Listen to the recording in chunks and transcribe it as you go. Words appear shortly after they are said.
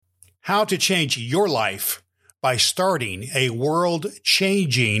how to change your life by starting a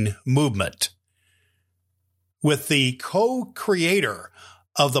world-changing movement. With the co-creator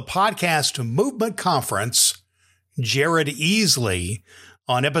of the Podcast Movement Conference, Jared Easley,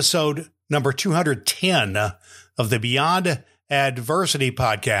 on episode number 210 of the Beyond Adversity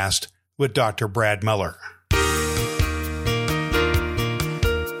podcast with Dr. Brad Miller.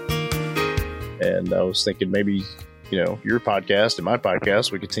 And I was thinking maybe, your podcast and my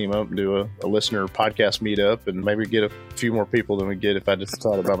podcast, we could team up and do a listener podcast meetup and maybe get a few more people than we get if I just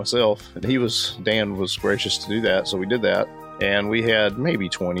thought it by myself. And Dan was gracious to do that. So we did that. And we had maybe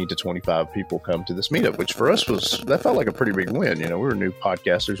 20 to 25 people come to this meetup, which for us that felt like a pretty big win. We were new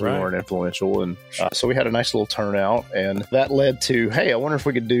podcasters. Right. We weren't influential. And so we had a nice little turnout, and that led to, hey, I wonder if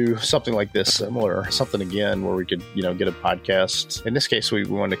we could do something like this similar, something again, where we could, get a podcast. In this case, we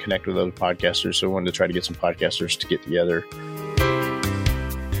wanted to connect with other podcasters. So we wanted to try to get some podcasters to get together.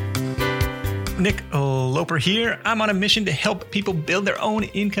 Nick Loper here. I'm on a mission to help people build their own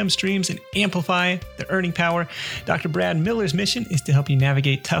income streams and amplify their earning power. Dr. Brad Miller's mission is to help you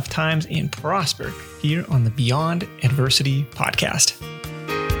navigate tough times and prosper here on the Beyond Adversity podcast.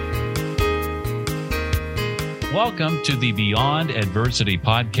 Welcome to the Beyond Adversity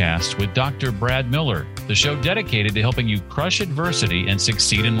podcast with Dr. Brad Miller, the show dedicated to helping you crush adversity and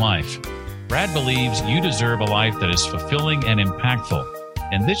succeed in life. Brad believes you deserve a life that is fulfilling and impactful.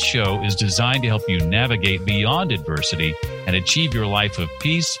 And this show is designed to help you navigate beyond adversity and achieve your life of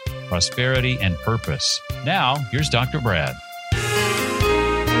peace, prosperity, and purpose. Now, here's Dr. Brad.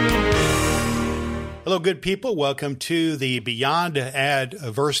 Hello, good people. Welcome to the Beyond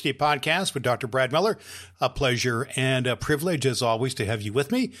Adversity podcast with Dr. Brad Miller. A pleasure and a privilege, as always, to have you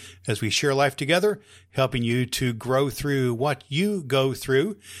with me as we share life together, helping you to grow through what you go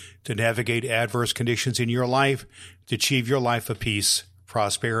through, to navigate adverse conditions in your life, to achieve your life of peace,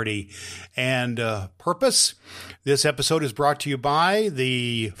 prosperity, and purpose. This episode is brought to you by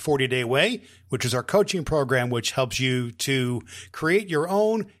the 40-Day Way, which is our coaching program, which helps you to create your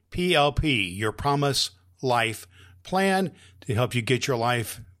own PLP, your Promise Life Plan, to help you get your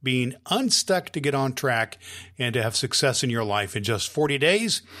life being unstuck to get on track and to have success in your life in just 40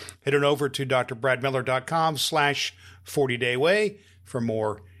 days. Head on over to drbradmiller.com/40dayway for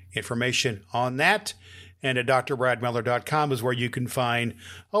more information on that. And at drbradmiller.com is where you can find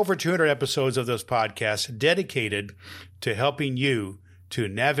over 200 episodes of those podcasts dedicated to helping you to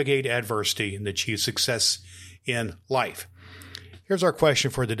navigate adversity and achieve success in life. Here's our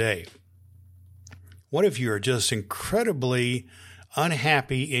question for the day. What if you're just incredibly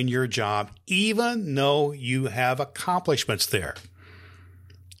unhappy in your job, even though you have accomplishments there?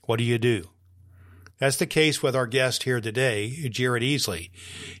 What do you do? That's the case with our guest here today, Jared Easley.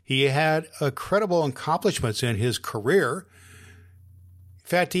 He had incredible accomplishments in his career. In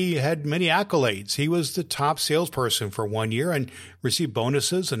fact, he had many accolades. He was the top salesperson for 1 year and received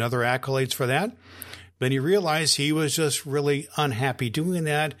bonuses and other accolades for that. Then he realized he was just really unhappy doing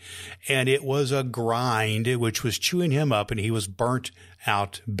that, and it was a grind which was chewing him up, and he was burnt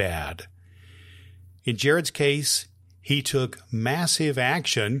out bad. In Jared's case, he took massive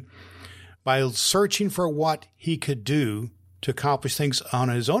action by searching for what he could do to accomplish things on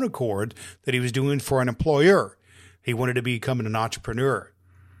his own accord that he was doing for an employer. He wanted to become an entrepreneur.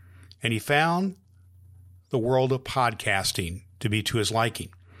 And he found the world of podcasting to be to his liking.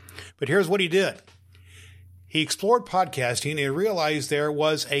 But here's what he did. He explored podcasting and realized there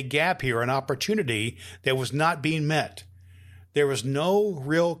was a gap here, an opportunity that was not being met. There was no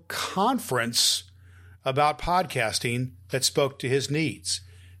real conference about podcasting that spoke to his needs.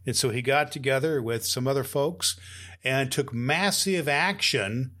 And so he got together with some other folks and took massive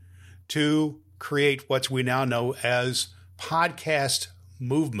action to create what we now know as Podcast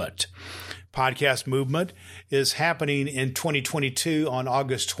Movement. Podcast Movement is happening in 2022 on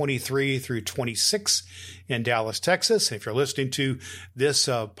August 23 through 26 in Dallas, Texas. If you're listening to this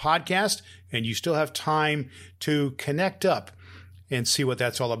podcast and you still have time to connect up and see what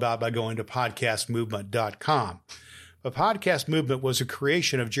that's all about by going to podcastmovement.com. The Podcast Movement was a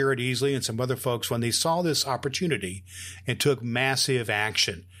creation of Jared Easley and some other folks when they saw this opportunity and took massive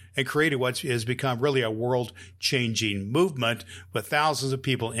action and created what has become really a world-changing movement with thousands of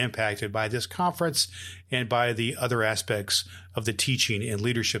people impacted by this conference and by the other aspects of the teaching and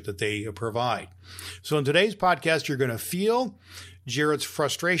leadership that they provide. So in today's podcast, you're going to feel Jared's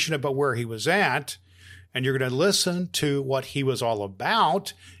frustration about where he was at, and you're going to listen to what he was all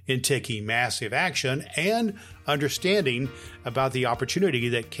about in taking massive action and understanding about the opportunity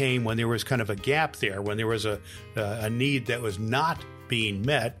that came when there was kind of a gap there, when there was a need that was not being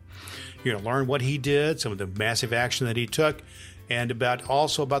met. You're going to learn what he did, some of the massive action that he took, and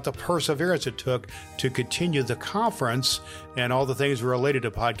also about the perseverance it took to continue the conference and all the things related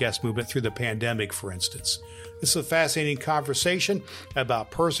to podcast movement through the pandemic, for instance. This is a fascinating conversation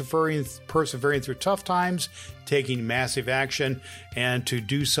about persevering through tough times, taking massive action, and to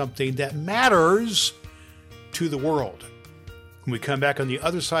do something that matters to the world. When we come back on the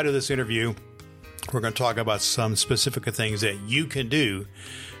other side of this interview, we're going to talk about some specific things that you can do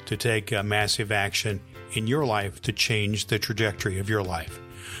to take massive action in your life to change the trajectory of your life.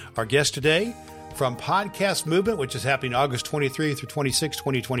 Our guest today from Podcast Movement, which is happening August 23 through 26,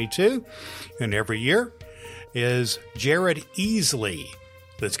 2022, and every year, is Jared Easley.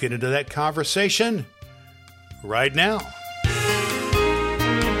 Let's get into that conversation right now.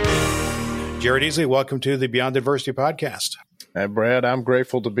 Jared Easley, welcome to the Beyond Adversity podcast. Hey, Brad, I'm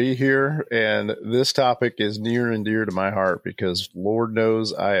grateful to be here. And this topic is near and dear to my heart because Lord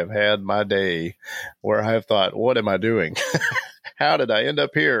knows I have had my day where I have thought, what am I doing? How did I end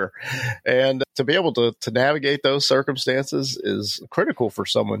up here? And to be able to navigate those circumstances is critical for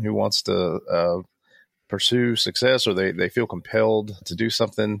someone who wants to pursue success, or they feel compelled to do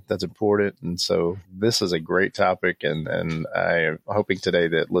something that's important. And so this is a great topic, and I am hoping today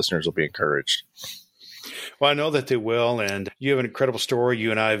that listeners will be encouraged. Well, I know that they will, and you have an incredible story. You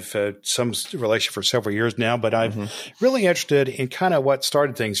and I have had some relation for several years now, but I'm really interested in kind of what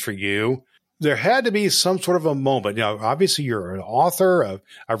started things for you. There had to be some sort of a moment. You know, obviously you're an author.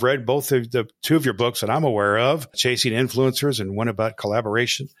 I've read both of the two of your books that I'm aware of, Chasing Influencers and one about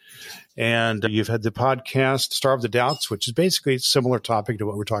collaboration. And you've had the podcast, Starve the Doubts, which is basically a similar topic to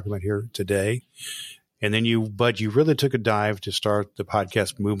what we're talking about here today. And then you really took a dive to start the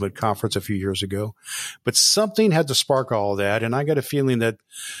Podcast Movement Conference a few years ago. But something had to spark all that. And I got a feeling that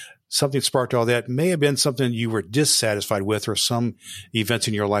something sparked all that may have been something you were dissatisfied with, or some events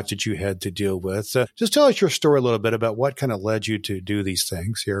in your life that you had to deal with. Just tell us your story a little bit about what kind of led you to do these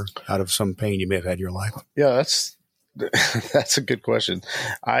things here out of some pain you may have had in your life. Yeah, that's a good question.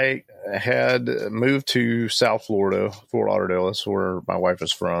 I had moved to South Florida, Fort Lauderdale. That's where my wife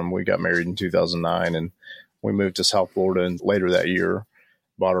is from. We got married in 2009, and we moved to South Florida. And later that year,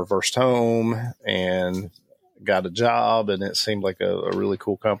 bought our first home and got a job, and it seemed like a really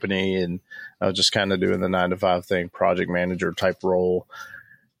cool company. And I was just kind of doing the 9-to-5 thing, project manager type role,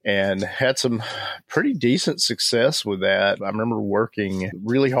 and had some pretty decent success with that. I remember working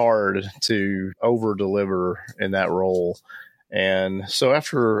really hard to over deliver in that role. And so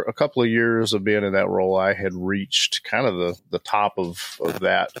after a couple of years of being in that role, I had reached kind of the top of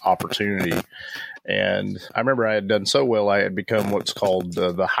that opportunity. And I remember I had done so well, I had become what's called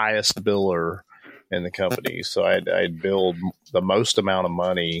the highest biller in the company. So I'd billed the most amount of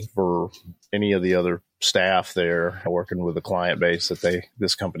money for any of the other staff there, working with the client base that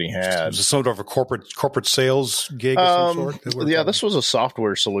this company had. Was it sort of a corporate sales gig of some sort? Yeah, this was a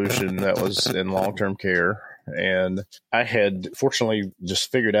software solution that was in long-term care. And I had fortunately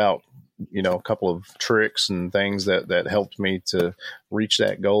just figured out, a couple of tricks and things that helped me to reach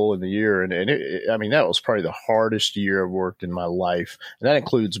that goal in the year. And that was probably the hardest year I've worked in my life. And that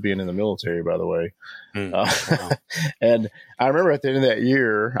includes being in the military, by the way. Wow. And I remember at the end of that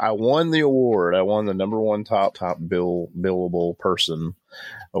year, I won the award. I won the number one top billable person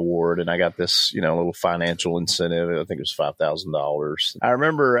award. And I got this, little financial incentive. I think it was $5,000. I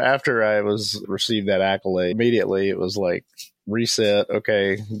remember after I received that accolade, immediately it was like, reset.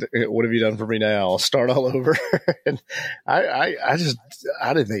 Okay, what have you done for me now? I'll start all over. And I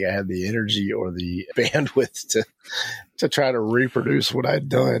didn't think I had the energy or the bandwidth to try to reproduce what I'd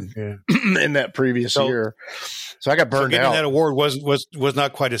done in that previous year. So I got burned out. That award was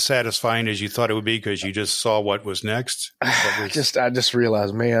not quite as satisfying as you thought it would be because you just saw what was next. I just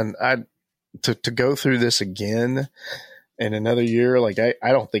realized, man, to go through this again in another year, like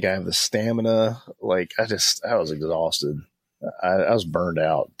I don't think I have the stamina. Like I was exhausted. I was burned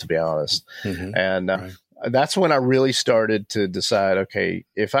out, to be honest. Mm-hmm. And that's when I really started to decide, okay,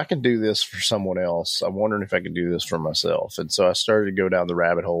 if I can do this for someone else, I'm wondering if I can do this for myself. And so I started to go down the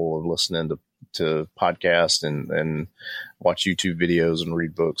rabbit hole of listening to podcasts and watch YouTube videos and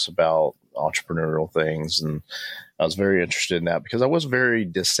read books about entrepreneurial things. And I was very interested in that because I was very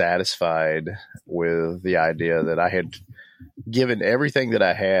dissatisfied with the idea that I had given everything that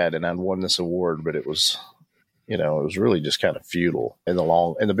I had and I'd won this award, but it was really just kind of futile in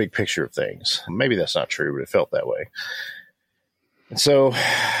the big picture of things. Maybe that's not true, but it felt that way. And so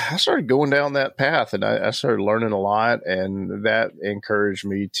I started going down that path, and I started learning a lot, and that encouraged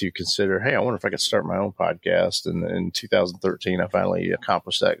me to consider, hey, I wonder if I could start my own podcast. And in 2013, I finally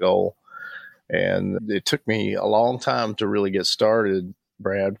accomplished that goal. And it took me a long time to really get started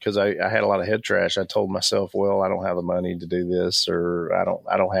Brad, because I had a lot of head trash. I told myself, well, I don't have the money to do this, or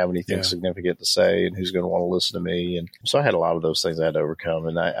I don't have anything significant to say, and who's going to want to listen to me? And so I had a lot of those things I had to overcome.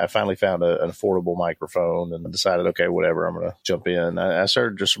 And I finally found an affordable microphone and decided, okay, whatever, I'm going to jump in. I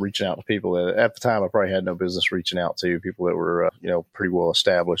started just reaching out to people that at the time I probably had no business reaching out to, people that were, pretty well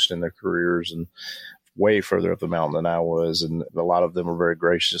established in their careers and way further up the mountain than I was. And a lot of them were very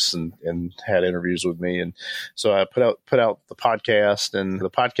gracious and had interviews with me. And so I put out the podcast, and the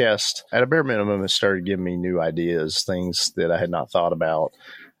podcast at a bare minimum has started giving me new ideas, things that I had not thought about,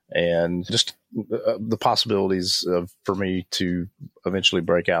 and just the possibilities for me to eventually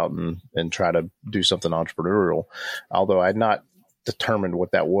break out and try to do something entrepreneurial, although I had not determined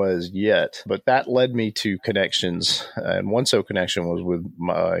what that was yet. But that led me to connections. And one connection was with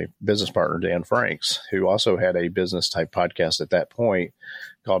my business partner, Dan Franks, who also had a business type podcast at that point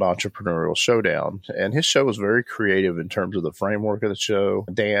called Entrepreneurial Showdown. And his show was very creative in terms of the framework of the show.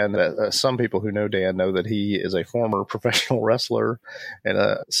 Dan, some people who know Dan know that he is a former professional wrestler and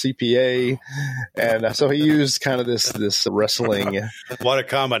a CPA. And so he used kind of this wrestling. What a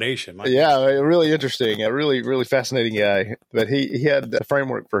combination. Yeah, really interesting. A really, really fascinating guy. But he had the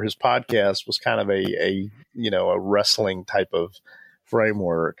framework for his podcast was kind of a wrestling type of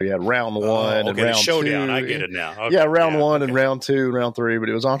framework. We had round one and round showdown. two. I get it now. Okay. Yeah, round one and round two and round three, but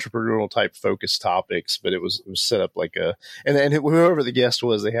it was entrepreneurial type focused topics, but it was set up like and then whoever the guest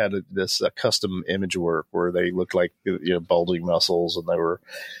was, they had this custom image work where they looked like, bulging muscles, and they were,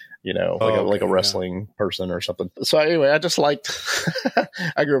 like a wrestling person or something. So anyway, I just liked,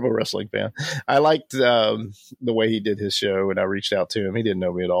 I grew up a wrestling fan. I liked the way he did his show, and I reached out to him. He didn't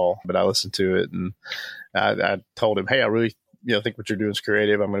know me at all, but I listened to it, and I told him, hey, I really think what you're doing is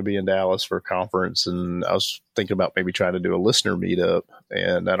creative. I'm going to be in Dallas for a conference, and I was thinking about maybe trying to do a listener meetup,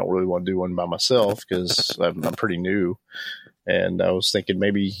 and I don't really want to do one by myself because I'm pretty new. And I was thinking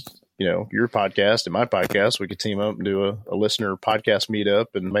maybe, your podcast and my podcast, we could team up and do a listener podcast meetup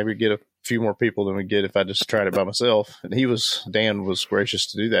and maybe get a few more people than we get if I just tried it by myself. And Dan was gracious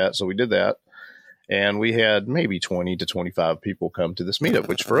to do that. So we did that. And we had maybe 20 to 25 people come to this meetup,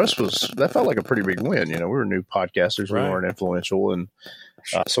 which for us that felt like a pretty big win. We were new podcasters. Right. We weren't influential. And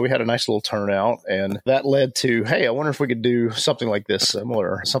so we had a nice little turnout, and that led to, hey, I wonder if we could do something like this,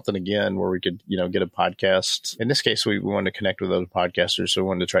 similar, something again, where we could, get a podcast. In this case, we wanted to connect with other podcasters. So we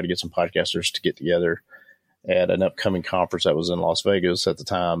wanted to try to get some podcasters to get together at an upcoming conference that was in Las Vegas at the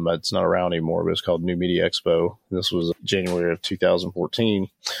time. It's not around anymore, but it was called New Media Expo. This was January of 2014.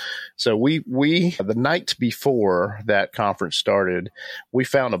 So we the night before that conference started, we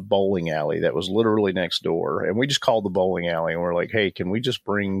found a bowling alley that was literally next door. And we just called the bowling alley, and we're like, hey, can we just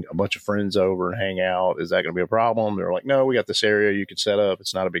bring a bunch of friends over and hang out? Is that going to be a problem? They're like, no, we got this area you could set up.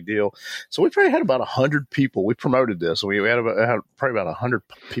 It's not a big deal. So we probably had about 100 people. We promoted this. We had probably about 100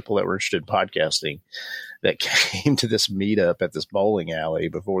 people that were interested in podcasting that came to this meetup at this bowling alley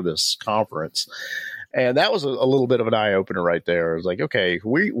before this conference. And that was a little bit of an eye opener right there. It was like, okay,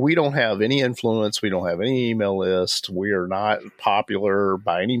 we don't have any influence. We don't have any email list. We are not popular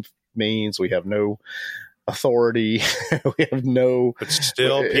by any means. We have no authority. We have no, but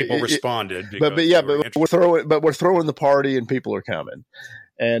still people responded. But we're throwing the party, and people are coming.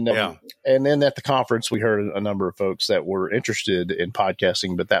 And and then at the conference, we heard a number of folks that were interested in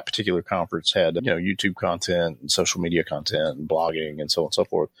podcasting, but that particular conference had YouTube content and social media content and blogging and so on and so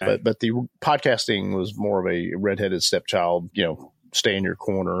forth. Right. But the podcasting was more of a redheaded stepchild, stay in your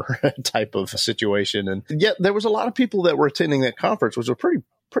corner type of situation. And yet there was a lot of people that were attending that conference, which was pretty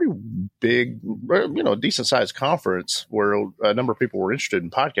big, decent sized conference where a number of people were interested in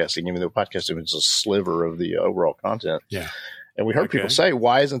podcasting, even though podcasting was a sliver of the overall content. Yeah. And we heard people say,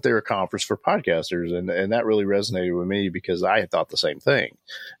 why isn't there a conference for podcasters? And that really resonated with me because I had thought the same thing.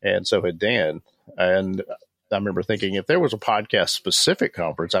 And so had Dan. And I remember thinking, if there was a podcast specific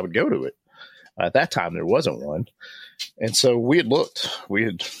conference, I would go to it. At that time, there wasn't one. And so we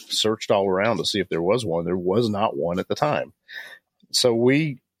had searched all around to see if there was one. There was not one at the time. So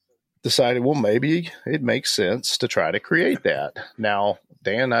we decided, well, maybe it makes sense to try to create that. Now,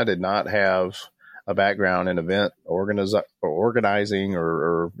 Dan and I did not have a background in event organizing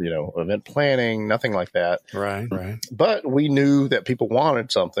or event planning, nothing like that. Right. But we knew that people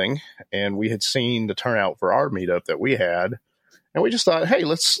wanted something, and we had seen the turnout for our meetup that we had, and we just thought, hey,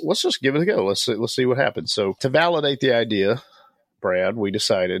 let's just give it a go. Let's see what happens. So to validate the idea, Brad, we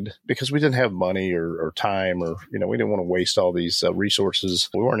decided, because we didn't have money or time, or we didn't want to waste all these resources.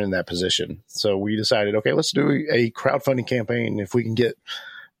 We weren't in that position, so we decided, okay, let's do a crowdfunding campaign. If we can get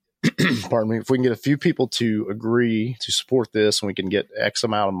pardon me, if we can get a few people to agree to support this and we can get X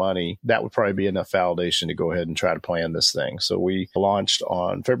amount of money, that would probably be enough validation to go ahead and try to plan this thing. So we launched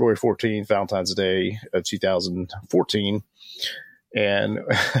on February 14th, Valentine's Day of 2014. And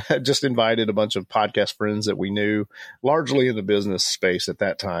just invited a bunch of podcast friends that we knew, largely in the business space at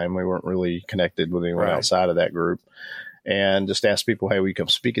that time. We weren't really connected with anyone outside of that group. And just asked people, hey, will you come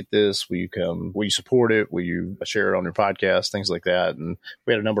speak at this? Will you support it? Will you share it on your podcast? Things like that. And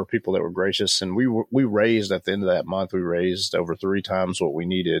we had a number of people that were gracious. And we raised, at the end of that month, we raised over 3 times what we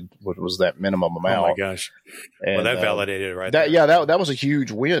needed, what was that minimum amount. Oh, my gosh. And, well, that validated it right there. Yeah, that was a huge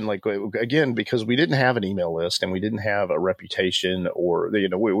win. Like, again, because we didn't have an email list and we didn't have a reputation, or,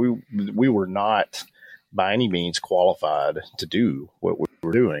 we were not by any means qualified to do what we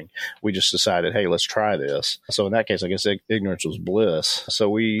were doing. We just decided, hey, let's try this. So in that case, I guess ignorance was bliss. So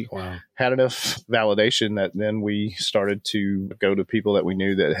we had enough validation that then we started to go to people that we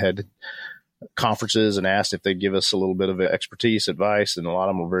knew that had conferences and asked if they'd give us a little bit of expertise, advice. And a lot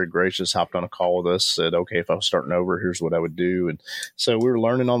of them were very gracious, hopped on a call with us, said, okay, if I was starting over, here's what I would do. And so we were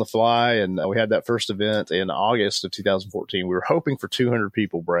learning on the fly, and we had that first event in August of 2014. We were hoping for 200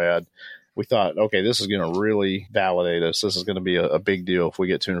 people, Brad. We thought, okay, this is going to really validate us. This is going to be a big deal if we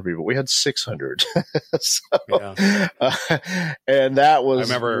get 200 people. We had 600. And that was,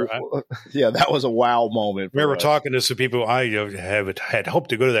 that was a wow moment. I remember talking to some people. I had hoped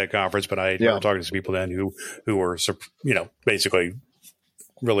to go to that conference, but I remember talking to some people then who were, basically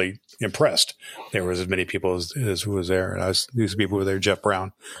really impressed. There was as many people as who was there. And these people were there, Jeff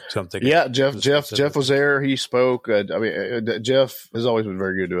Brown. So I'm thinking, Jeff was there. He spoke. Jeff has always been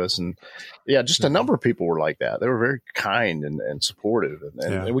very good to us. And just a number of people were like that. They were very kind and supportive.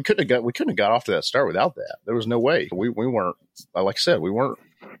 And we couldn't have got off to that start without that. There was no way. We weren't, like I said, we weren't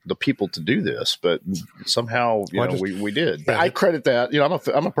the people to do this, but somehow, we did. I credit that.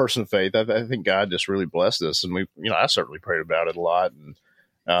 I'm a person of faith. I think God just really blessed us. And I certainly prayed about it a lot. And,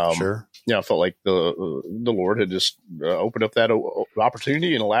 I felt like the Lord had just opened up that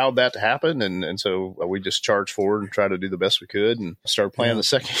opportunity and allowed that to happen. And so we just charged forward and tried to do the best we could and started planning the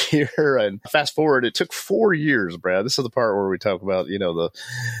second year. And fast forward, it took 4 years, Brad. This is the part where we talk about,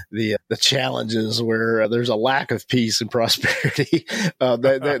 the challenges where there's a lack of peace and prosperity.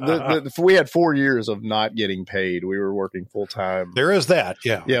 We had 4 years of not getting paid. We were working full time. There is that.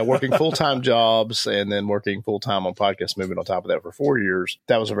 Yeah. Working full-time jobs and then working full-time on Podcast Movement on top of that for 4 years.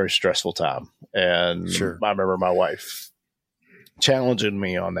 That was a very stressful time. And I remember my wife challenging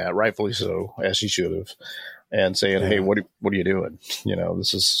me on that, rightfully so, as she should have, and saying, hey, what are you doing?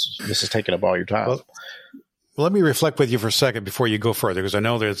 This is taking up all your time. Well, let me reflect with you for a second before you go further, because I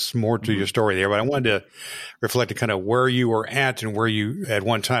know there's more to your story there, but I wanted to reflect on kind of where you were at and where you at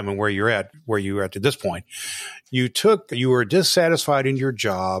one time and where you're at to this point. You were dissatisfied in your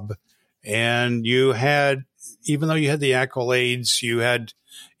job, and you had, even though you had the accolades,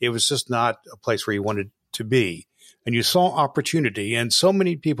 it was just not a place where you wanted to be. And you saw opportunity. And so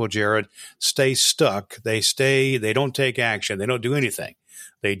many people, Jared, stay stuck. They don't take action. They don't do anything.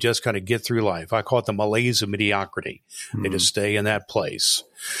 They just kind of get through life. I call it the malaise of mediocrity. Mm-hmm. They just stay in that place.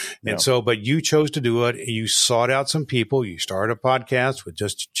 And but you chose to do it. You sought out some people. You started a podcast with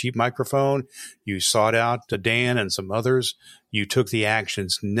just a cheap microphone. You sought out Dan and some others. You took the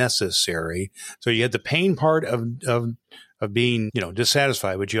actions necessary. So you had the pain part of being,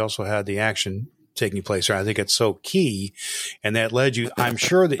 dissatisfied, but you also had the action taking place there. I think it's so key. And that led you, I'm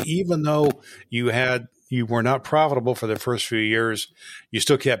sure that even though you were not profitable for the first few years, you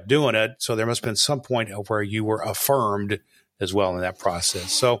still kept doing it. So there must have been some point where you were affirmed as well in that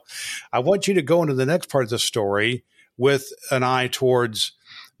process. So I want you to go into the next part of the story with an eye towards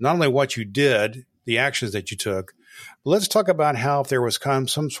not only what you did, the actions that you took, but let's talk about how if there was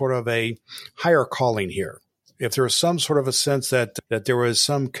some sort of a higher calling here. If there was some sort of a sense that there was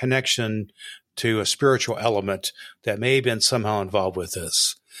some connection to a spiritual element that may have been somehow involved with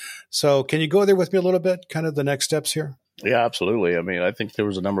this. So can you go there with me a little bit, kind of the next steps here? Yeah, absolutely. I mean, I think there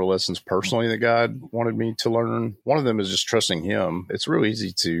was a number of lessons personally that God wanted me to learn. One of them is just trusting Him. It's real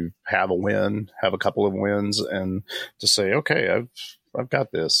easy to have a couple of wins and to say, okay, I've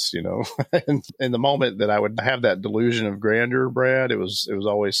got this, and in the moment that I would have that delusion of grandeur, Brad, it was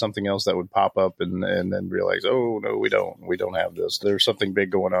always something else that would pop up and then realize, oh no, we don't have this. There's something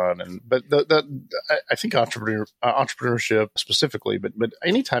big going on. But I think entrepreneurship specifically, but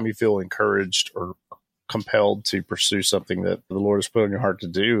anytime you feel encouraged or compelled to pursue something that the Lord has put on your heart to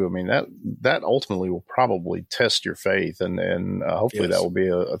do, I mean, that ultimately will probably test your faith. And hopefully that will be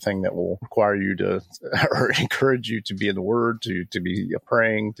a thing that will require you to, or encourage you to be in the Word, to be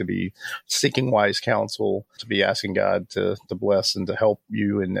praying, to be seeking wise counsel, to be asking God to bless and to help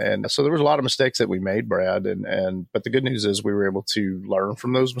you. And so there was a lot of mistakes that we made, Brad. But the good news is we were able to learn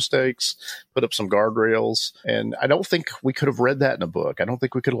from those mistakes, put up some guardrails. And I don't think we could have read that in a book. I don't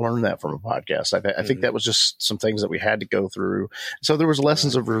think we could have learned that from a podcast. I think that was just some things that we had to go through. So there was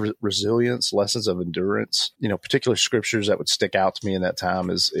lessons of resilience, lessons of endurance, particular scriptures that would stick out to me in that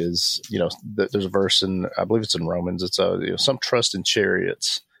time is there's a verse in, I believe it's in Romans. It's some trust in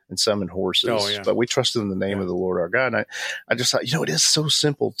chariots and some in horses, but we trusted in the name of the Lord our God. And I just thought, it is so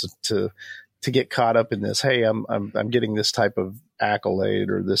simple to get caught up in this. Hey, I'm getting this type of accolade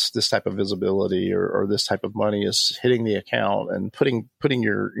or this type of visibility or this type of money is hitting the account, and putting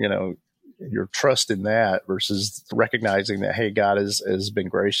your trust in that versus recognizing that, hey, God has been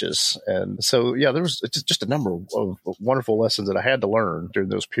gracious. And so, there was just a number of wonderful lessons that I had to learn during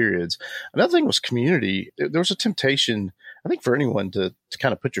those periods. Another thing was community. There was a temptation, I think, for anyone to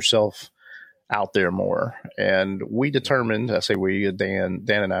kind of put yourself out there more. And we determined, I say we, Dan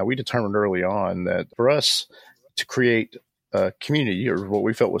and I, we determined early on that for us to create a community, or what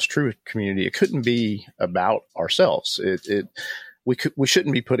we felt was true community, it couldn't be about ourselves. We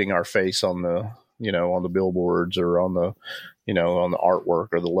shouldn't be putting our face on the billboards or on the artwork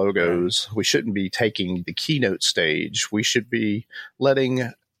or the logos. We shouldn't be taking the keynote stage. We should be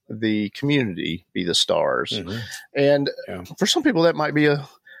letting the community be the stars. Mm-hmm. And for some people that might be a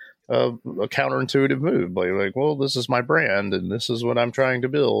counterintuitive move, like, well, this is my brand and this is what I'm trying to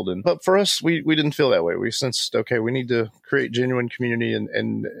build. But for us, we didn't feel that way. We sensed, okay, we need to create genuine community,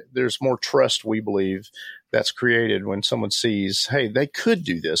 and there's more trust, we believe, that's created when someone sees, hey, they could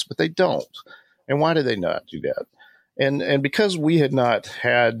do this, but they don't. And why do they not do that? And because we had not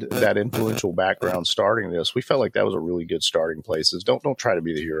had that influential background starting this, we felt like that was a really good starting place. Is don't try to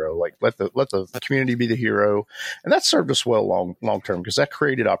be the hero. Like let the community be the hero, and that served us well long term, because that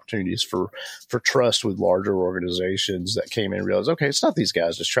created opportunities for trust with larger organizations that came in and realized, okay, it's not these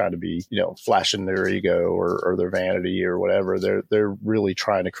guys just trying to be flashing their ego or their vanity or whatever. They're really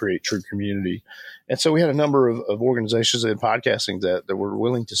trying to create true community. And so we had a number of organizations in podcasting that were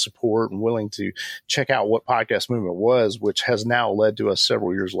willing to support and willing to check out what Podcast Movement was, which has now led to us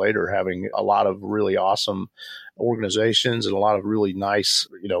several years later having a lot of really awesome organizations and a lot of really nice,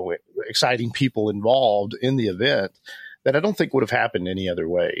 exciting people involved in the event that I don't think would have happened any other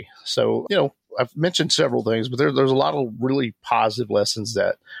way. So, I've mentioned several things, but there's a lot of really positive lessons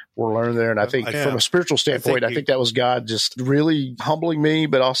that were learned there. And I think from a spiritual standpoint, I think that was God just really humbling me,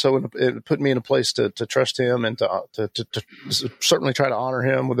 but also it put me in a place to trust him and to certainly try to honor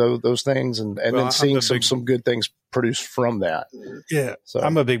him with those things, and then seeing some good things produced from that. Yeah. So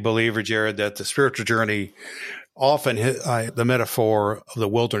I'm a big believer, Jared, that the spiritual journey often the metaphor of the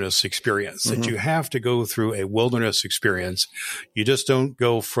wilderness experience, that you have to go through a wilderness experience. You just don't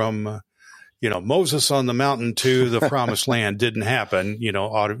go from Moses on the mountain to the promised land. Didn't happen,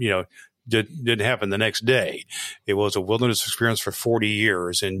 didn't happen the next day. It was a wilderness experience for 40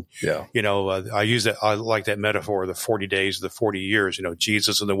 years. And, I use that, I like that metaphor, the 40 days, the 40 years,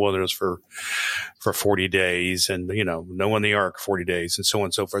 Jesus in the wilderness for 40 days and, Noah in the ark, 40 days and so on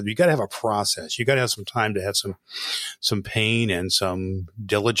and so forth. You got to have a process. You got to have some time to have some pain and some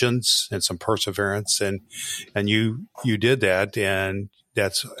diligence and some perseverance. And you did that, and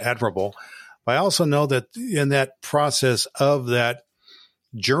that's admirable. I also know that in that process of that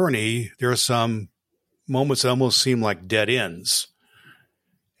journey, there are some moments that almost seem like dead ends.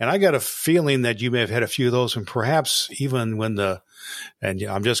 And I got a feeling that you may have had a few of those, and perhaps even when and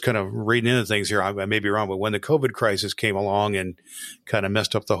I'm just kind of reading into things here, I may be wrong, but when the COVID crisis came along and kind of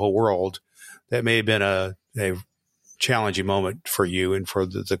messed up the whole world, that may have been a challenging moment for you and for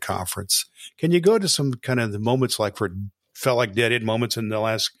the conference. Can you go to some kind of the moments felt like dead end moments in the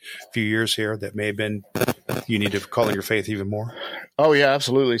last few years here that may have been you need to call in your faith even more? Oh yeah,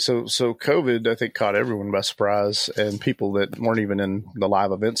 absolutely. So COVID, I think, caught everyone by surprise, and people that weren't even in the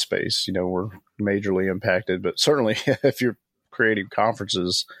live event space, were majorly impacted. But certainly if you're creating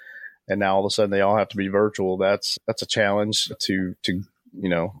conferences and now all of a sudden they all have to be virtual, that's a challenge to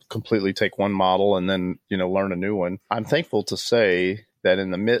completely take one model and then, learn a new one. I'm thankful to say that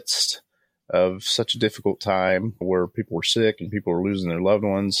in the midst of such a difficult time where people were sick and people were losing their loved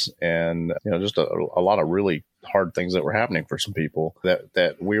ones, and just a lot of really hard things that were happening for some people,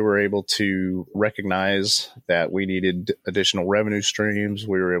 that we were able to recognize that we needed additional revenue streams.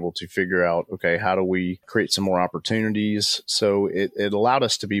 We were able to figure out, okay, how do we create some more opportunities? So it allowed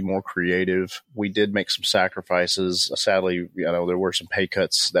us to be more creative. We did make some sacrifices. Sadly, there were some pay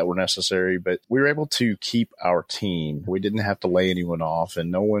cuts that were necessary, but we were able to keep our team. We didn't have to lay anyone off,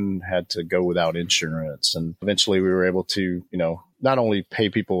 and no one had to go without insurance. And eventually we were able to, not only pay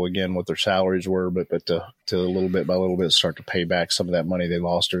people again what their salaries were, but to little bit by little bit start to pay back some of that money they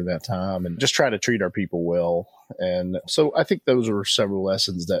lost during that time, and just try to treat our people well. And so I think those were several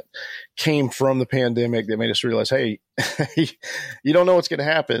lessons that came from the pandemic that made us realize, hey, you don't know what's going to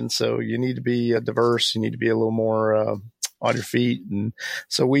happen. So you need to be diverse. You need to be a little more on your feet. And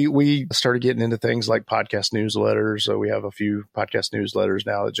so we started getting into things like podcast newsletters. So we have a few podcast newsletters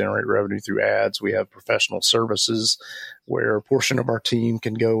now that generate revenue through ads. We have professional services where a portion of our team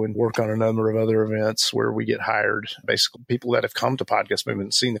can go and work on a number of other events where we get hired. Basically, people that have come to Podcast Movement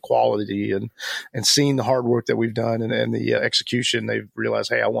and seen the quality and seen the hard work that we've done and the execution, they've realized,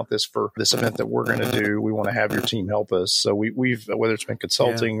 hey, I want this for this event that we're going to do. We want to have your team help us. So we've whether it's been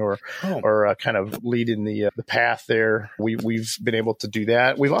consulting or kind of leading the path there, we've been able to do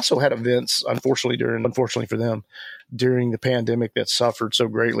that. We've also had events, unfortunately for them, during the pandemic that suffered so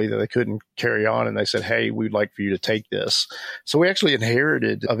greatly that they couldn't carry on. And they said, hey, we'd like for you to take this. So we actually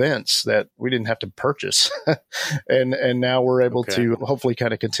inherited events that we didn't have to purchase. and now we're able to hopefully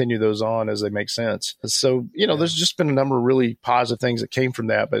kind of continue those on as they make sense. So, there's just been a number of really positive things that came from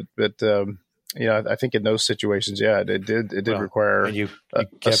that. But I think in those situations, it did require. And you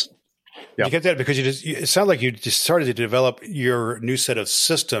kept that because it sounded like you just started to develop your new set of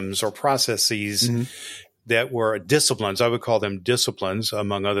systems or processes that were disciplines. I would call them disciplines,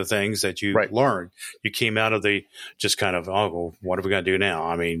 among other things that you learned. You came out of the just kind of, what are we going to do now?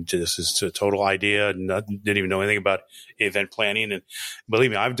 I mean, this is a total idea. And didn't even know anything about event planning. And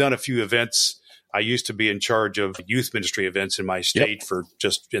believe me, I've done a few events. I used to be in charge of youth ministry events in my state for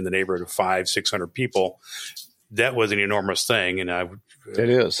just in the neighborhood of 500-600 people. That was an enormous thing. And it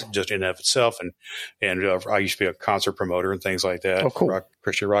is just in and of itself. And I used to be a concert promoter and things like that. Oh, cool.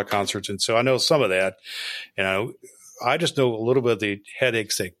 Christian rock concerts. And so I know some of that. And I just know a little bit of the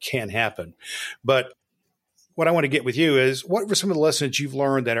headaches that can happen. But what I want to get with you is, what were some of the lessons you've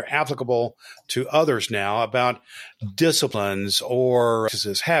learned that are applicable to others now about disciplines or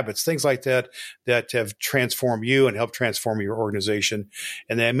habits, things like that have transformed you and helped transform your organization,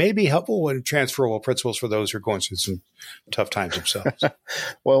 and that may be helpful and transferable principles for those who are going through some tough times themselves?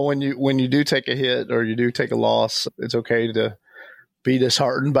 Well, when you do take a hit or you do take a loss, it's okay to be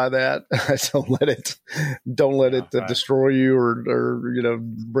disheartened by that. Don't let it destroy you or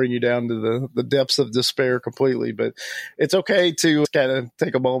bring you down to the depths of despair completely. But it's okay to kind of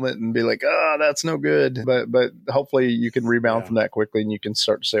take a moment and be like, that's no good. But hopefully you can rebound from that quickly, and you can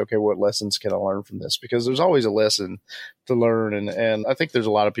start to say, okay, what lessons can I learn from this? Because there's always a lesson to learn. And I think there's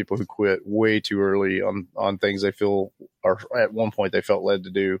a lot of people who quit way too early on things they feel, or at one point they felt led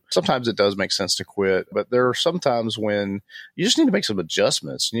to do. Sometimes it does make sense to quit, but there are some times when you just need to make some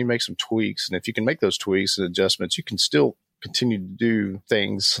adjustments. You need to make some tweaks. And if you can make those tweaks and adjustments, you can still continue to do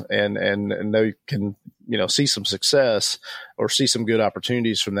things and know you can, see some success or see some good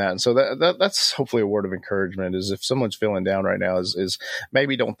opportunities from that. And so that's hopefully a word of encouragement, is if someone's feeling down right now, is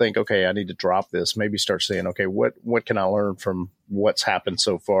maybe don't think, okay, I need to drop this. Maybe start saying, okay, what can I learn from what's happened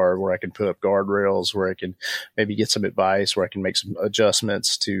so far, where I can put up guardrails, where I can maybe get some advice, where I can make some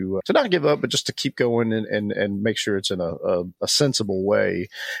adjustments to not give up, but just to keep going and make sure it's in a sensible way.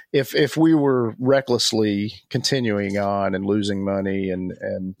 If we were recklessly continuing on and losing money and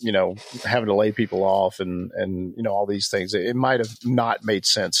having to lay people off and all these things, it might have not made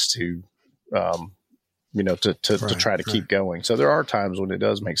sense to try to keep going. So there are times when it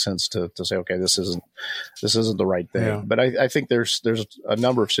does make sense to say, okay, this isn't the right thing. Yeah. But I think there's a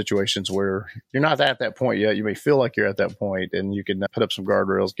number of situations where you're not at that point yet. You may feel like you're at that point, and you can put up some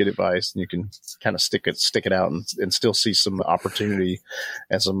guardrails, get advice, and you can kind of stick it out and still see some opportunity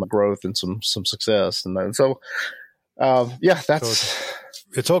and some growth and some success. And so, that's.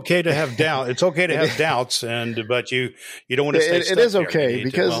 It's okay to have doubt. It's okay to have doubts, but you don't want to stay stuck. It is okay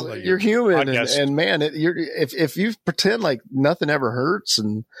because you're human, and man, if you pretend like nothing ever hurts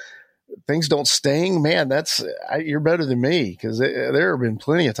and things don't sting, man, you're better than me, because there have been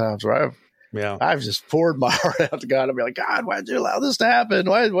plenty of times where I've just poured my heart out to God. I'll be like, God, why did you allow this to happen?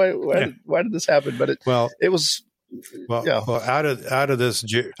 Why did this happen? But it was. Well, out of this,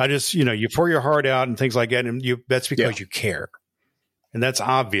 I just you pour your heart out and things like that, and that's because you care. And that's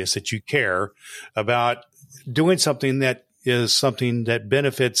obvious that you care about doing something that is something that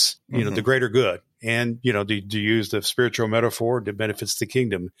benefits, the greater good. and, to use the spiritual metaphor that benefits the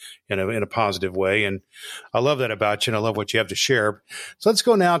kingdom in a positive way. And I love that about you, and I love what you have to share. So let's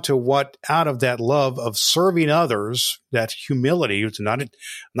go now to what, out of that love of serving others, that humility, it's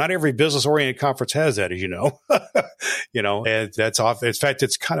not every business oriented conference has that, as you know, and that's off. In fact,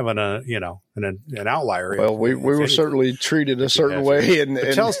 it's kind of an outlier. Well, we were certainly treated a certain way, and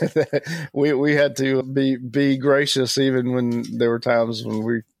we had to be gracious even when there were times when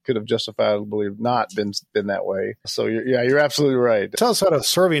we could have justifiably not been that way. So you're absolutely right. Tell us how to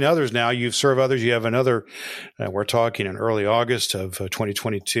serving others now. You've served others. You have another, we're talking in early August of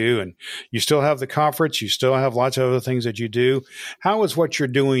 2022, and you still have the conference. You still have lots of other things that you do. How is what you're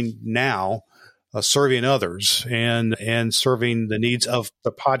doing now serving others and serving the needs of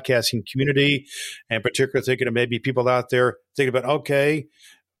the podcasting community, and particularly thinking of maybe people out there thinking about, okay,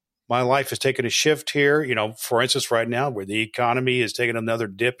 my life has taken a shift here. For instance, right now where the economy has taken another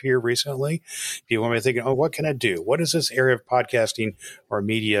dip here recently, people may be thinking, oh, what can I do? What is this area of podcasting or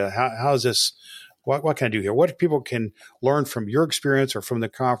media? How is this? What can I do here? What people can learn from your experience or from the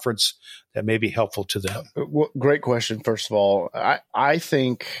conference that may be helpful to them? Well, great question. First of all, I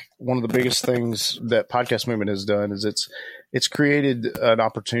think one of the biggest things that Podcast Movement has done is it's created an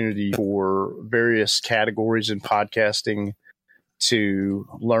opportunity for various categories in podcasting to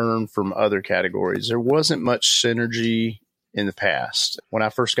learn from other categories. There wasn't much synergy in the past. When I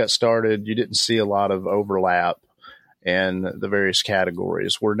first got started, you didn't see a lot of overlap in the various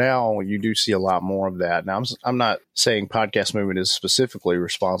categories, where now you do see a lot more of that. Now, I'm not saying Podcast Movement is specifically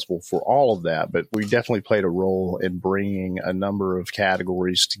responsible for all of that, but we definitely played a role in bringing a number of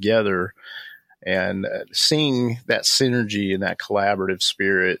categories together and seeing that synergy and that collaborative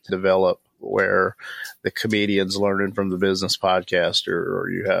spirit develop, where the comedian's learning from the business podcaster, or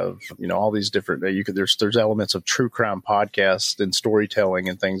you have, all these different, there's elements of true crime podcast and storytelling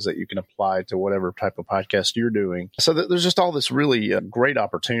and things that you can apply to whatever type of podcast you're doing. So there's just all this really great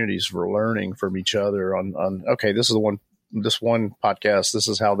opportunities for learning from each other on, okay, this one podcast, this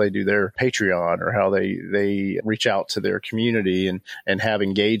is how they do their Patreon, or how they reach out to their community and have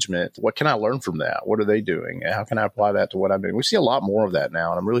engagement. What can I learn from that? What are they doing? And how can I apply that to what I'm doing? We see a lot more of that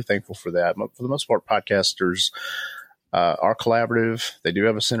now, and I'm really thankful for that. For the most part, podcasters are collaborative. They do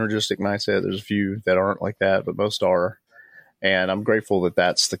have a synergistic mindset. There's a few that aren't like that, but most are. And I'm grateful that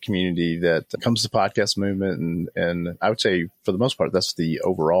that's the community that comes to Podcast Movement. And I would say, for the most part, that's the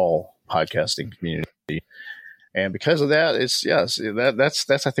overall podcasting community. And because of that,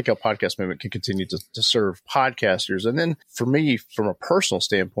 that's I think how Podcast Movement can continue to serve podcasters. And then for me, from a personal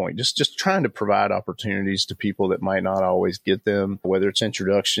standpoint, just trying to provide opportunities to people that might not always get them, whether it's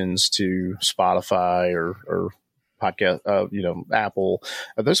introductions to Spotify or podcast, Apple.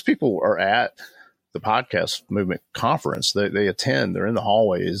 Those people are at the Podcast Movement conference. They attend, they're in the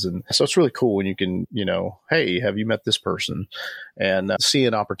hallways. And so it's really cool when you can, hey, have you met this person? And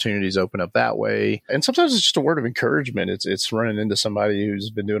seeing opportunities open up that way. And sometimes it's just a word of encouragement. It's running into somebody who's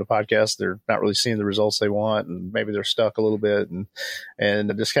been doing a podcast. They're not really seeing the results they want, and maybe they're stuck a little bit,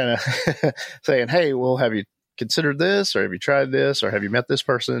 and just kind of saying, hey, well, have you considered this, or have you tried this, or have you met this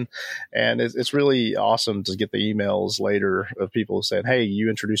person? And it's really awesome to get the emails later of people saying, hey, you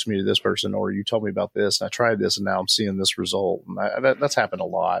introduced me to this person, or you told me about this and I tried this and now I'm seeing this result. And that's happened a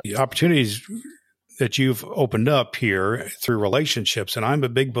lot. The opportunities that you've opened up here through relationships. And I'm a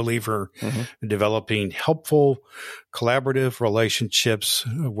big believer in developing helpful, collaborative relationships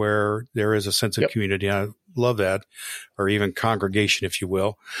where there is a sense of community. I love that, or even congregation, if you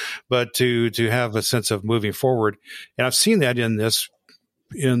will, but to have a sense of moving forward. And I've seen that in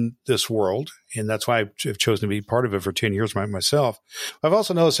this world. And that's why I've chosen to be part of it for 10 years myself. I've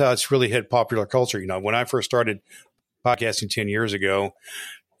also noticed how it's really hit popular culture. When I first started podcasting 10 years ago,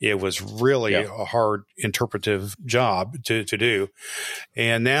 it was really a hard interpretive job to do.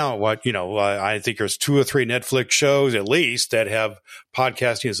 And now I think there's 2 or 3 Netflix shows at least that have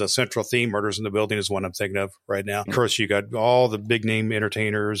podcasting as a central theme. Murders in the Building is one I'm thinking of right now. Of course, you got all the big name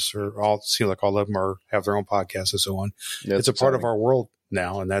entertainers, or seem like all of them have their own podcasts and so on. It's a part of our world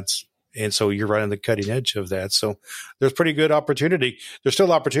now, and so you're right on the cutting edge of that. So there's pretty good opportunity. There's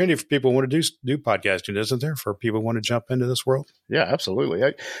still opportunity for people who want to do podcasting, isn't there? For people who want to jump into this world? Yeah, absolutely.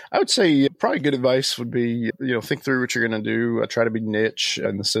 I would say probably good advice would be, think through what you're going to do. Try to be niche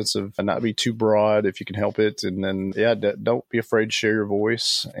in the sense of not be too broad if you can help it. And then, don't be afraid to share your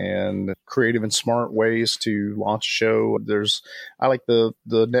voice, and creative and smart ways to launch a show. I like the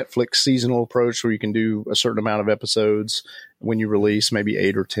Netflix seasonal approach, where you can do a certain amount of episodes when you release, maybe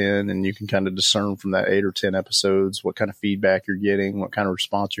 8 or 10, and you can kind of discern from that 8 or 10 episodes what kind of feedback you're getting, what kind of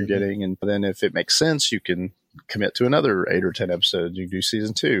response you're getting. And then if it makes sense, you can commit to another 8 or 10 episodes. You do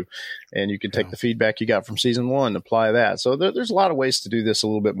season 2. and you can take the feedback you got from season 1, apply that. So there's a lot of ways to do this a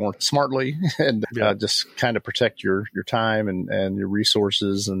little bit more smartly and just kind of protect your time and your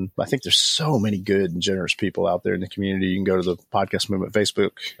resources. And I think there's so many good and generous people out there in the community. You can go to the Podcast Movement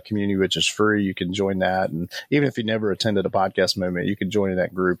Facebook community, which is free. You can join that. And even if you never attended a podcast movement, you can join in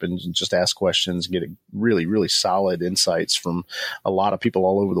that group and just ask questions, get really, really solid insights from a lot of people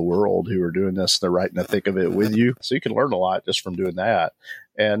all over the world who are doing this. They're right in the thick of it with you. So you can learn a lot just from doing that.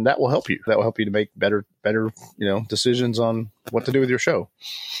 And that will help you. That will help you to make better, decisions on what to do with your show.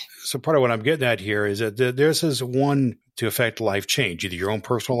 So part of what I'm getting at here is that this is one to affect life change, either your own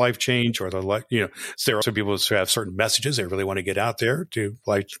personal life change or there are some people who have certain messages they really want to get out there to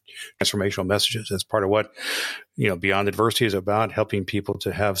life transformational messages. That's part of what, Beyond Adversity is about, helping people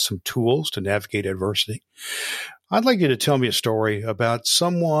to have some tools to navigate adversity. I'd like you to tell me a story about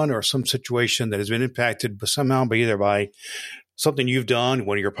someone or some situation that has been impacted somehow by something you've done,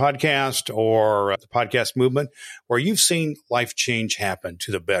 one of your podcasts or the podcast movement, where you've seen life change happen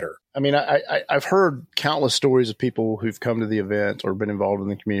to the better. I mean, I've heard countless stories of people who've come to the event or been involved in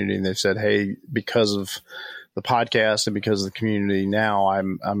the community, and they've said, hey, because of the podcast and because of the community, now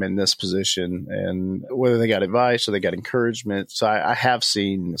I'm in this position, and whether they got advice or they got encouragement. So I have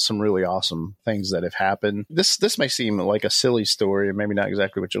seen some really awesome things that have happened. This may seem like a silly story and maybe not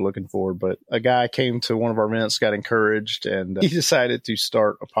exactly what you're looking for, but a guy came to one of our events, got encouraged, and he decided to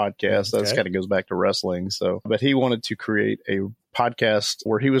start a podcast. That kind of goes back to wrestling. But he wanted to create a podcast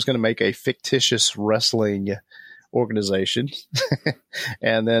where he was going to make a fictitious wrestling organization.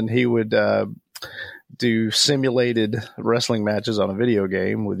 And then he would, do simulated wrestling matches on a video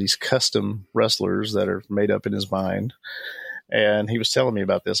game with these custom wrestlers that are made up in his mind. And he was telling me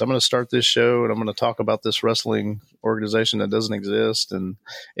about this. I'm going to start this show and I'm going to talk about this wrestling organization that doesn't exist. And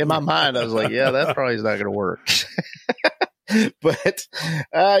in my mind, I was like, yeah, that probably is not going to work. But,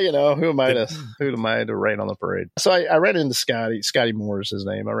 who am I to rain on the parade? So I ran into Scotty Moore is his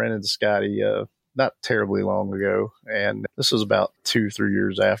name. I ran into Scotty, not terribly long ago. And this was about 2-3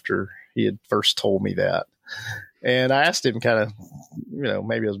 years after he had first told me that. And I asked him kind of,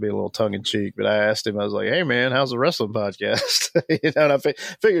 maybe I was being a little tongue in cheek, but I asked him, I was like, hey man, how's the wrestling podcast? And I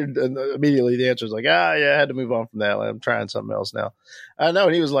figured immediately the answer was like, yeah, I had to move on from that. I'm trying something else now. I know.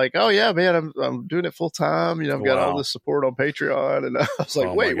 And he was like, oh yeah, man, I'm doing it full time. I've got all this support on Patreon. And I was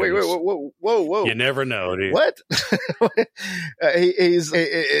like, wait, whoa. You never know, dude. What?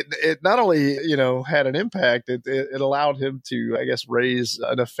 It not only, had an impact, it allowed him to, I guess, raise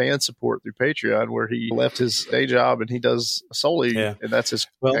enough fan support through Patreon where he left his day job and he does solely, and that's his,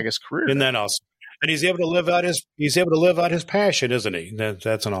 I guess, career. Isn't that awesome? And he's able to live out his passion, isn't he?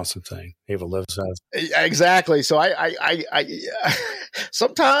 That's an awesome thing. Able to live out. Exactly. So I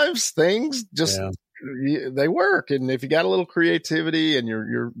sometimes things just they work, and if you got a little creativity and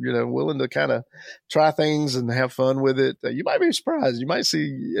you're willing to kind of try things and have fun with it, you might be surprised. You might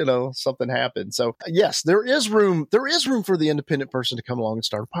see something happen. So yes, there is room for the independent person to come along and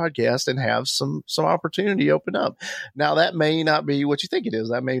start a podcast and have some opportunity open up. Now that may not be what you think it is.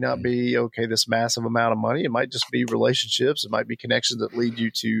 That may not be this massive amount of money. It might just be relationships. It might be connections that lead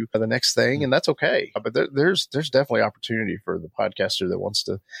you to the next thing, and that's okay. But there's definitely opportunity for the podcaster that wants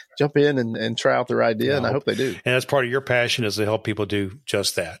to jump in and try out their idea, and I hope they do. And that's part of your passion, is to help people do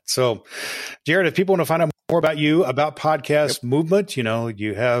just that. So, Jared, if people want to find out more about you, about Podcast Movement,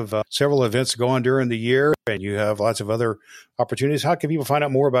 you have several events going during the year, and you have lots of other opportunities. How can people find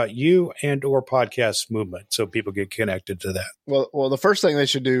out more about you and or Podcast Movement so people get connected to that? Well, the first thing they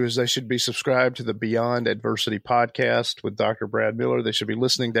should do is they should be subscribed to the Beyond Adversity podcast with Dr. Brad Miller. They should be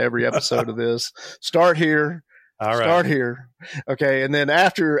listening to every episode of this. Start here. All right. Start here. Okay. And then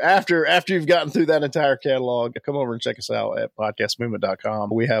after you've gotten through that entire catalog, come over and check us out at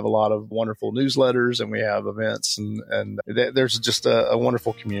podcastmovement.com. We have a lot of wonderful newsletters and we have events, and there's just a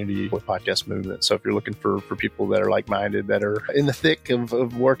wonderful community with Podcast Movement. So if you're looking for people that are like-minded, that are in the thick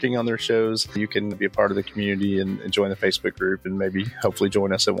of working on their shows, you can be a part of the community and join the Facebook group and maybe hopefully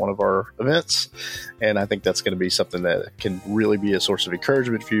join us at one of our events. And I think that's going to be something that can really be a source of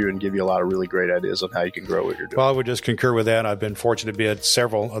encouragement for you and give you a lot of really great ideas on how you can grow what you're doing. Well, I would just concur with that. I've been fortunate to be at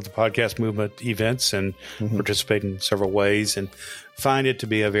several of the Podcast Movement events and participate in several ways, and find it to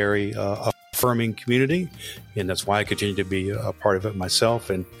be a very affirming community. And that's why I continue to be a part of it myself,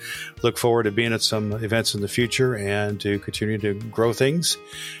 and look forward to being at some events in the future and to continue to grow things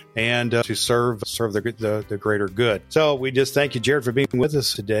and to serve the greater good. So we just thank you, Jared, for being with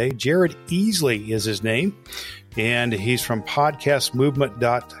us today. Jared Easley is his name, and he's from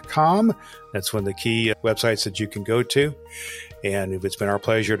podcastmovement.com. That's one of the key websites that you can go to. And it's been our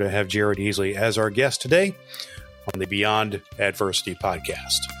pleasure to have Jared Easley as our guest today on the Beyond Adversity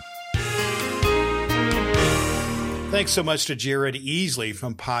podcast. Thanks so much to Jared Easley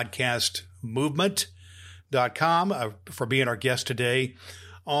from podcastmovement.com for being our guest today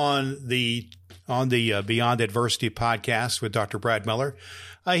on the Beyond Adversity podcast with Dr. Brad Miller.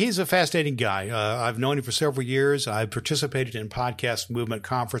 He's a fascinating guy. I've known him for several years. I've participated in Podcast Movement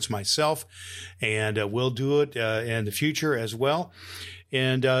Conference myself, and will do it in the future as well.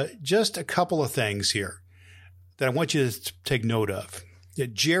 And just a couple of things here that I want you to take note of.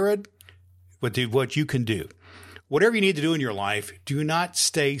 Jared, what you can do. Whatever you need to do in your life, do not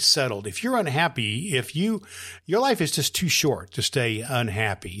stay settled. If you're unhappy, your life is just too short to stay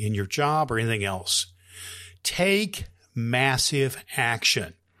unhappy in your job or anything else. Take massive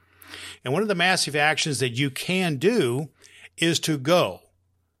action. And one of the massive actions that you can do is to go.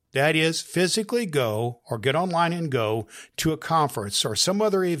 That is, physically go or get online and go to a conference or some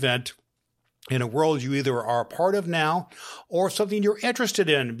other event in a world you either are a part of now or something you're interested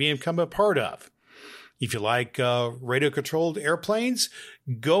in become a part of. If you like radio-controlled airplanes,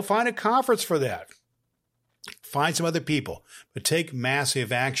 go find a conference for that. Find some other people, but take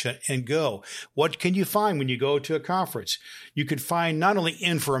massive action and go. What can you find when you go to a conference? You can find not only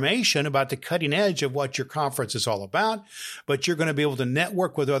information about the cutting edge of what your conference is all about, but you're going to be able to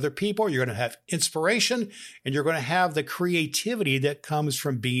network with other people. You're going to have inspiration, and you're going to have the creativity that comes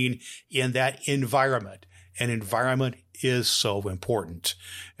from being in that environment. And environment is so important.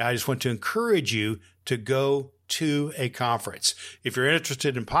 And I just want to encourage you to go to a conference. If you're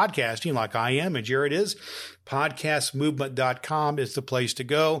interested in podcasting like I am and Jared is, podcastmovement.com is the place to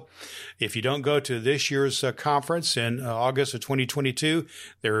go. If you don't go to this year's conference in August of 2022,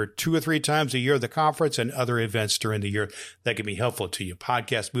 there are 2 or 3 times a year the conference and other events during the year that can be helpful to you.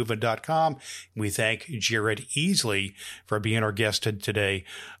 Podcastmovement.com. We thank Jared Easley for being our guest today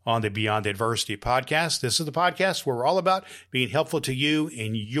on the Beyond Adversity podcast. This is the podcast where we're all about being helpful to you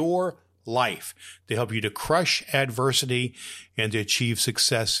in your life to help you to crush adversity and to achieve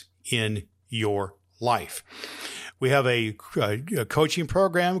success in your life. We have a coaching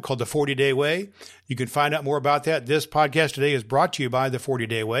program called the 40-Day Way. You can find out more about that. This podcast today is brought to you by the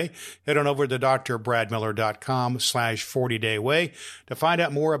 40-Day Way. Head on over to drbradmiller.com/40-day-way to find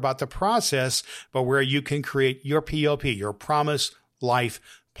out more about the process, but where you can create your PLP, your Promise Life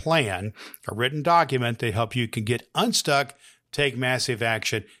Plan, a written document to help you can get unstuck, take massive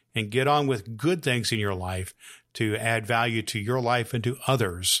action, and get on with good things in your life to add value to your life and to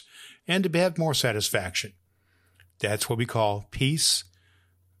others and to have more satisfaction. That's what we call peace,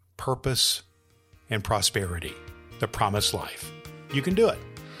 purpose, and prosperity, the promised life. You can do it.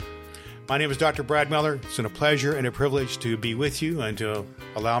 My name is Dr. Brad Miller. It's been a pleasure and a privilege to be with you and to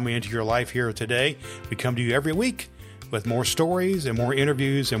allow me into your life here today. We come to you every week with more stories and more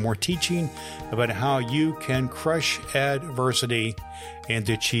interviews and more teaching about how you can crush adversity and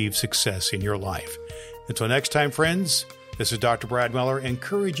achieve success in your life. Until next time, friends, this is Dr. Brad Miller. I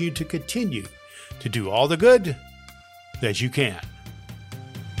encourage you to continue to do all the good that you can.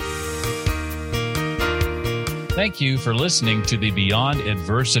 Thank you for listening to the Beyond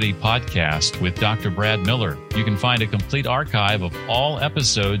Adversity podcast with Dr. Brad Miller. You can find a complete archive of all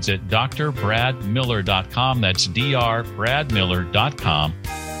episodes at drbradmiller.com. That's drbradmiller.com.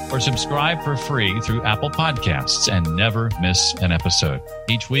 Or subscribe for free through Apple Podcasts and never miss an episode.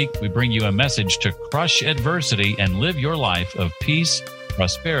 Each week, we bring you a message to crush adversity and live your life of peace,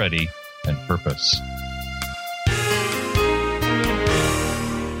 prosperity, and purpose.